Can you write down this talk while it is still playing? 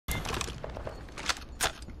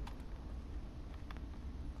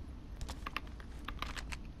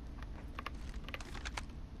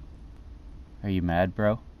you mad,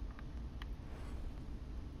 bro?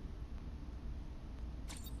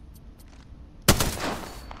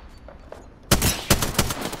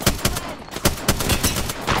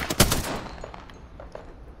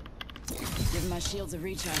 Give my shields a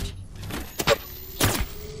recharge.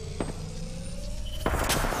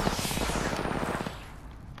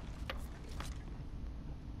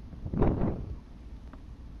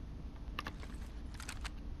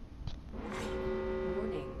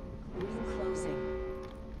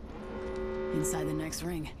 Inside the next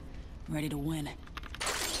ring, ready to win.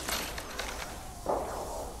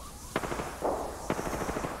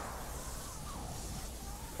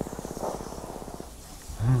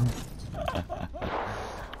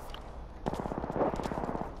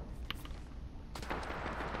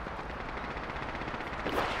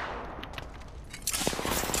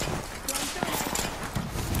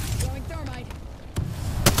 Throwing thermite.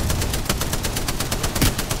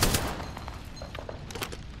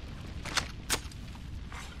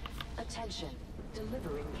 Attention,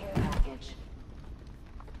 delivering care package.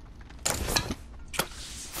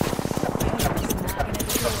 Knocking at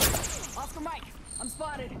the door. Oscar Mike, I'm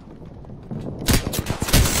spotted.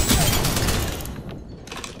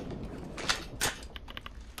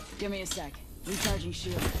 Give me a sec. Recharging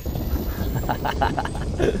shield.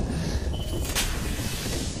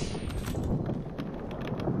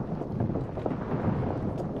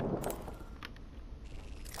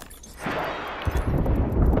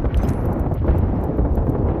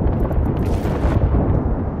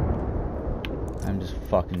 I'm just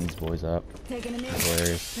fucking these boys up. Taking a knee.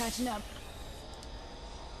 Hilarious. Patching up.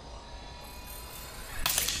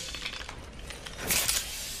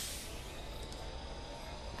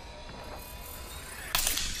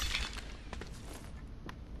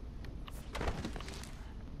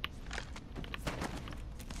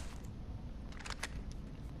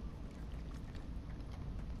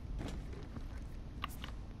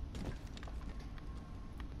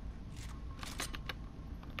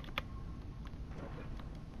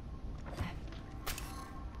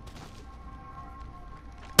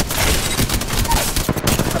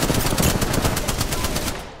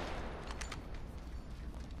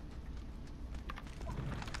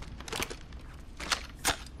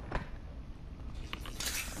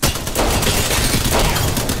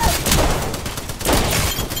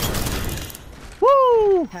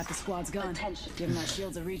 Half the squad's gone. Give my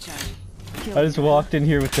shields a recharge. I just walked in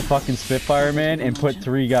here with the fucking Spitfire, man, and put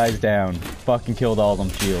 3 guys down. Fucking killed all of them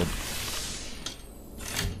shield.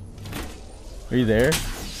 Are you there?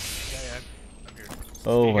 Yeah, I'm here.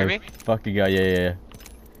 Oh Can you hear my me? fucking god, yeah.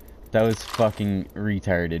 That was fucking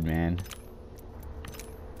retarded, man.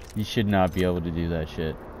 You should not be able to do that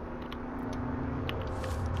shit.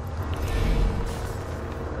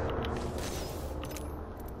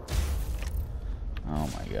 Oh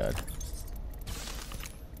my god.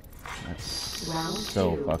 That's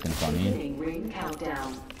so fucking funny. Ring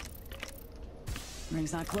countdown.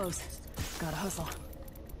 Ring's not close. Gotta hustle.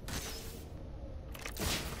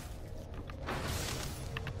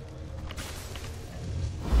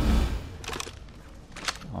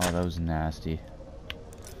 Oh, that was nasty.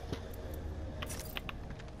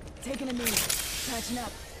 Taking a knee. Patching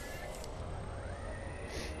up.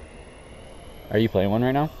 Are you playing one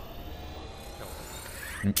right now?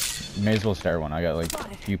 May as well start one. I got like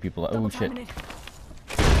a few people. Oh shit. Take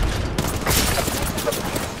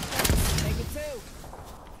it two.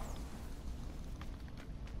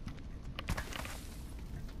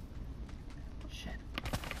 Shit.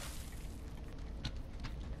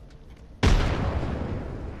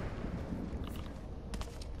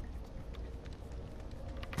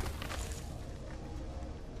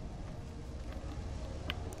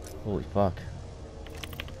 Holy fuck.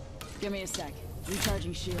 Give me a sec.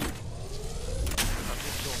 Recharging shield. I'm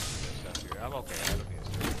just going through this stuff here. I'm okay. I don't need to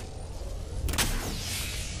do it.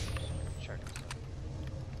 Check this out.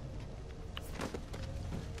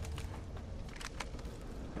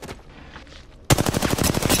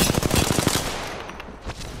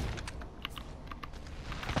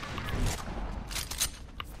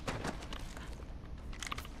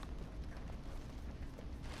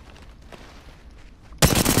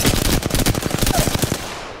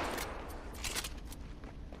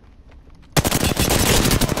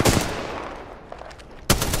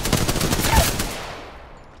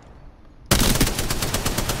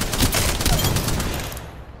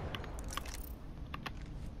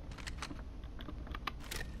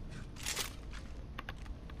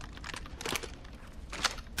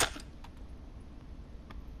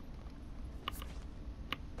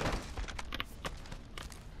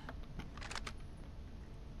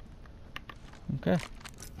 Okay.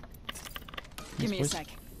 Give me a boys. sec.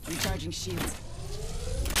 I'm charging shields.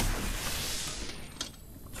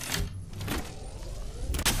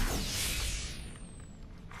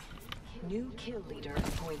 New kill leader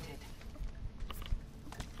appointed.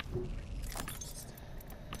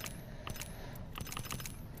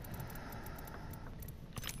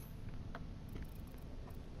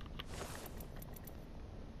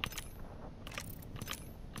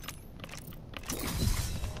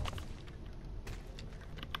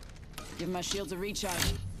 Give my shields a recharge.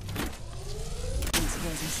 It's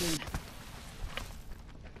closing soon.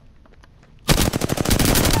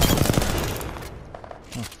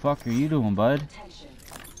 What the fuck are you doing, bud? Attention.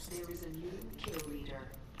 There is a new kill leader.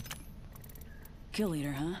 Kill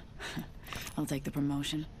leader, huh? I'll take the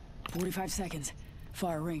promotion. 45 seconds.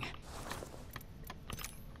 Far ring.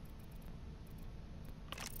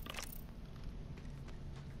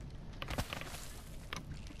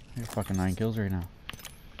 You're fucking 9 kills right now.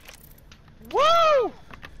 Woo!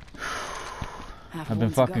 Half I've of been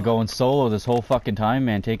one's to fucking go. going solo this whole fucking time,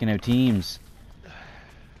 man, taking out teams.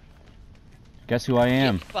 Guess who I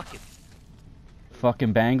am? Fucking.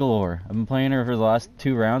 Fucking Bangalore. I've been playing her for the last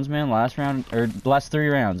 2 rounds, man. Last 3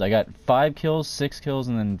 rounds. I got 5 kills, 6 kills,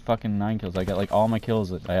 and then fucking 9 kills. I got like all my kills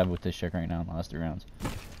that I have with this chick right now in the last 3 rounds.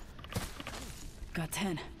 Got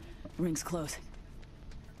 10. Ring's close.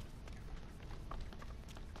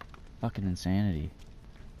 Fucking insanity.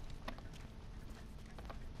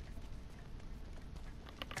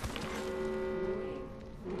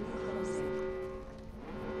 Closing.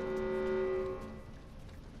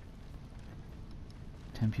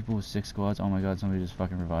 10 people with 6 squads. Oh my god, somebody just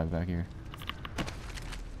fucking revived back here.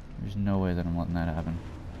 There's no way that I'm letting that happen.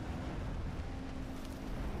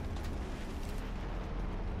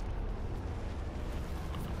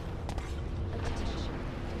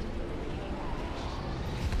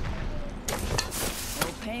 No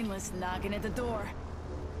painless knocking at the door.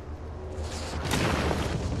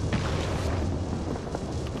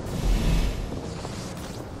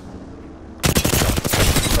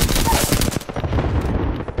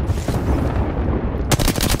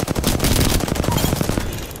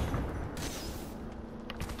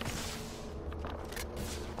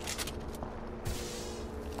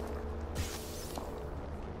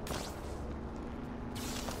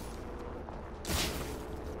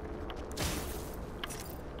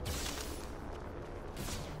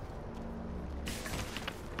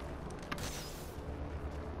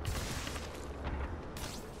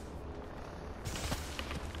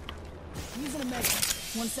 Using a med.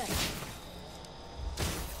 1 second.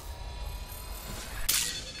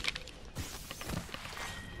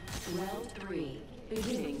 Round 3.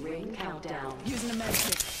 Beginning ring countdown. Using a med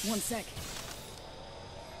kit. 1 sec.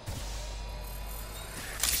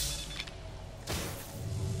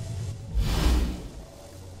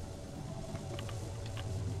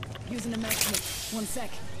 Using a med kit. 1 sec.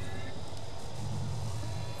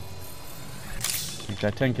 You've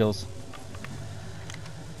got 10 kills.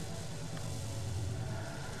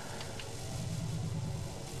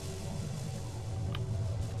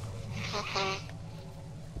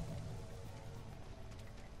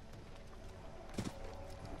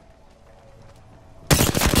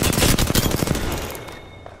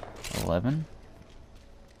 $11.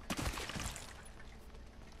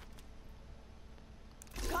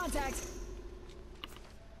 Contact.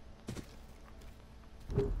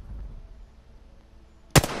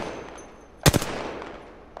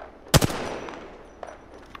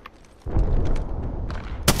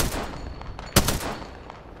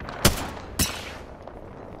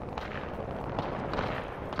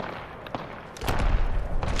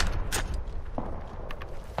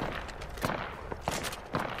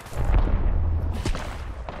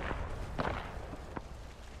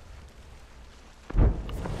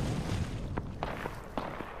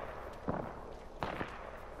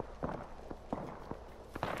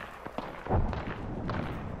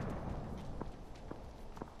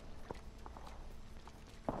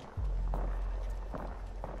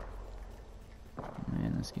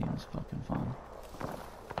 Man, this game is fucking fun.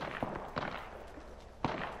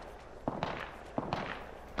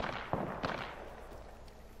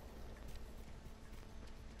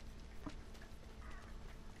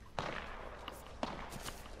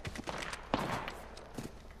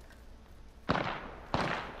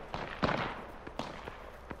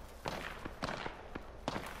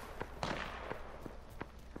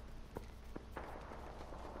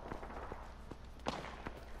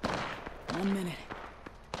 One minute.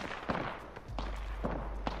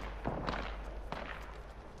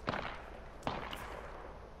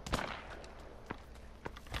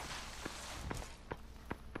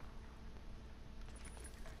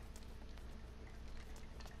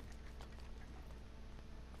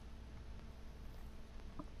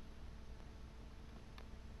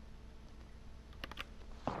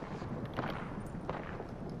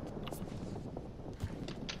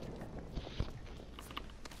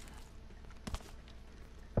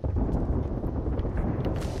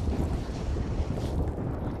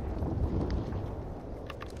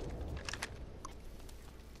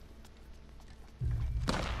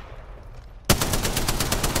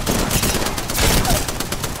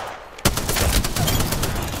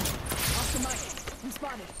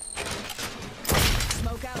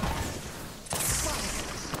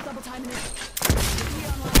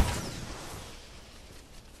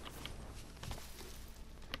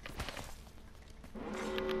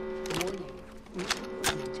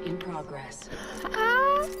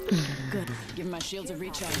 Good. Give my shields a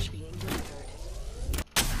recharge. Being delivered.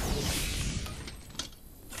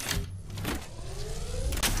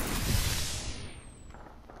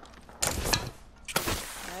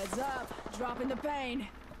 Heads up. Dropping the pain.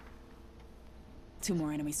 2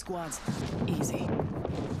 more enemy squads. Easy.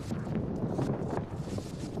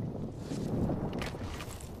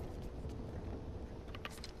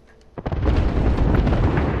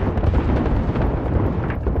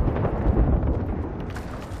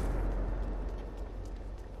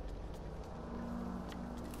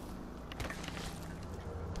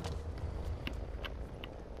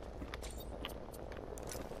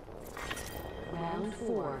 Round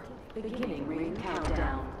 4. Beginning ring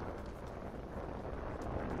countdown.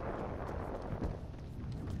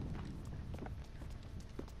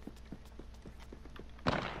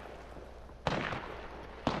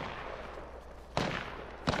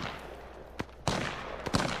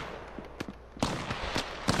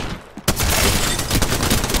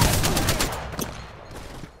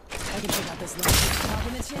 I can check out this line. Top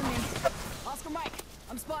in the chimney. Oscar Mike,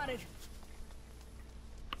 I'm spotted.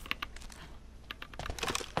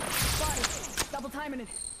 Spotted. Double timing it.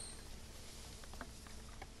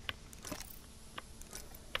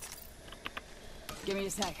 Give me a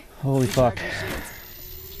sec. Holy fuck. Recharge your shields.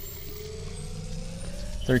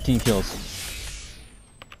 13 kills.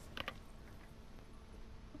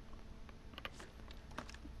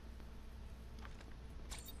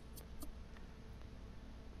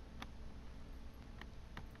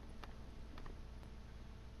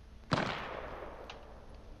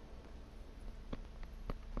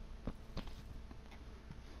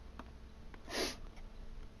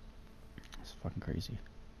 That's fucking crazy.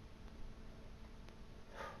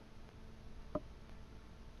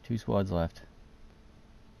 2 squads left.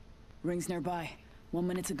 Rings nearby. 1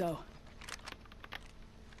 minute to go.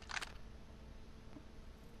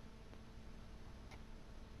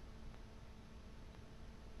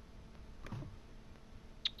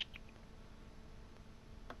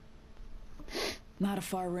 Not a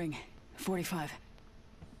far ring. 45.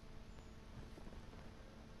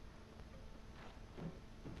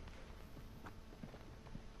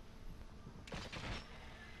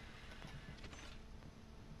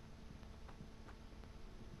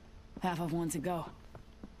 Half of 1 to go.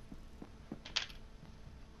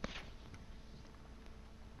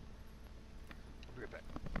 Be right back.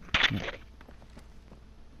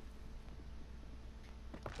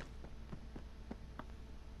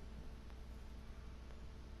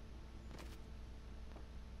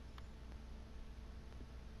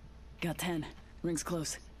 Got 10. Ring's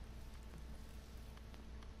close.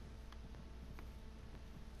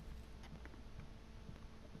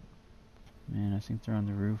 Man, I think they're on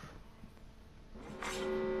the roof.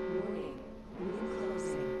 Warning. Ring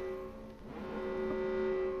closing.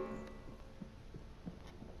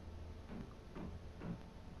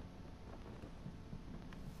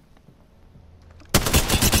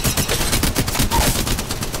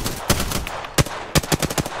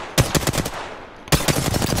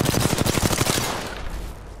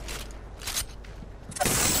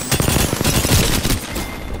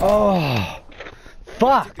 Oh,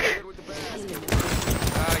 fuck.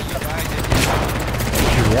 Ah, you died,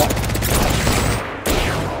 Yeah.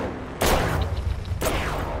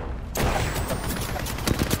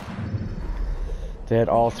 They had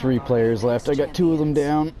all 3 players left. I got 2 of them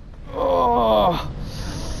down. Oh.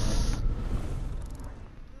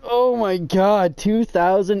 Oh my god,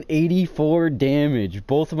 2,084 damage.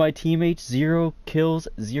 Both of my teammates, 0 kills,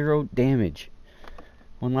 0 damage.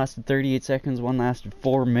 One lasted 38 seconds, one lasted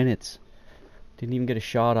 4 minutes. Didn't even get a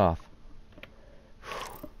shot off.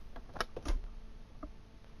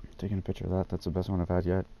 Taking a picture of that. That's the best one I've had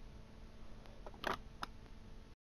yet.